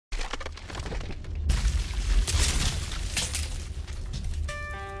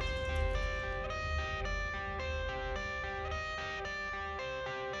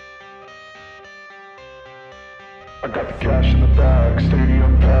I got the cash in the bag,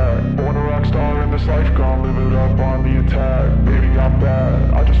 stadium packed. Born a rock star in this life, gon' live it up on the attack. Baby, I'm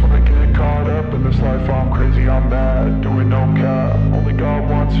bad, I just wanna get caught up in this life. I'm crazy, I'm mad, doing no cap. Only God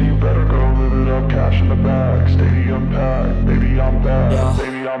wants you, better go live it up. Cash in the bag, stadium packed. Baby, I'm bad, yeah.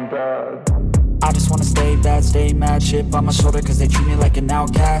 Baby, I'm bad. I just wanna stay bad, stay mad. Chip on my shoulder cause they treat me like an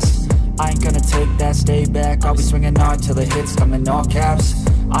outcast. I ain't gonna take that, stay back. I'll be swinging hard till the hits come in all caps.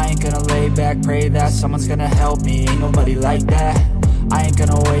 I ain't gonna lay back, pray that someone's gonna help me. Ain't nobody like that. I ain't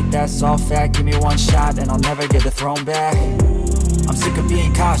gonna wait, that's all fact. Give me one shot and I'll never get the throne back. I'm sick of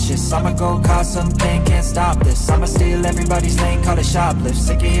being cautious, I'ma go cause something, can't stop this. I'ma steal everybody's lane, call it shoplift.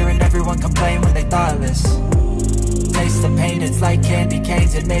 Sick of hearing everyone complain when they thoughtless. Taste the pain, it's like candy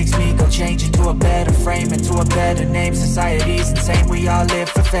canes. It makes me go change into a better frame, into a better name. Society's insane, we all live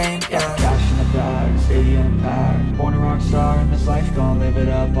for fame, yeah. Cash in the bag, stadium packed. Born a rock star in this life, gon' live it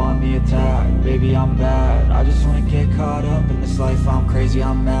up on the attack. Baby, I'm bad, I just wanna get caught up in this life. I'm crazy,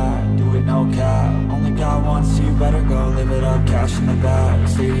 I'm mad, do it no cap. Only God wants you, better go live it up. Cash in the bag,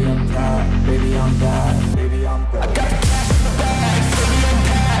 stadium packed. Baby, I'm bad, baby, I'm bad. I got the cash in the bag, stadium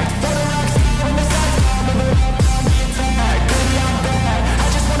packed. Born a rock star in this life, gon' live it up.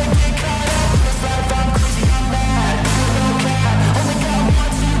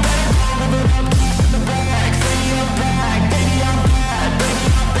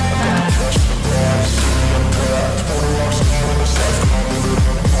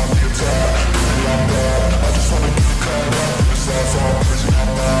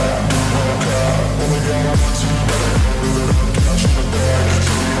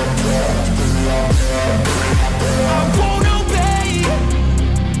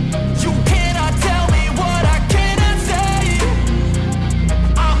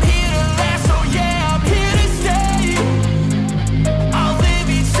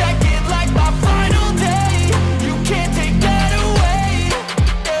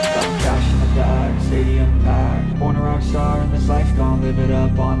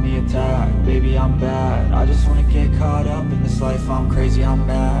 Baby, I'm bad, I just wanna get caught up in this life. I'm crazy, I'm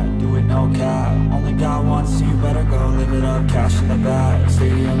mad, do it no cap. Only God wants you, better go live it up. Cash in the bag.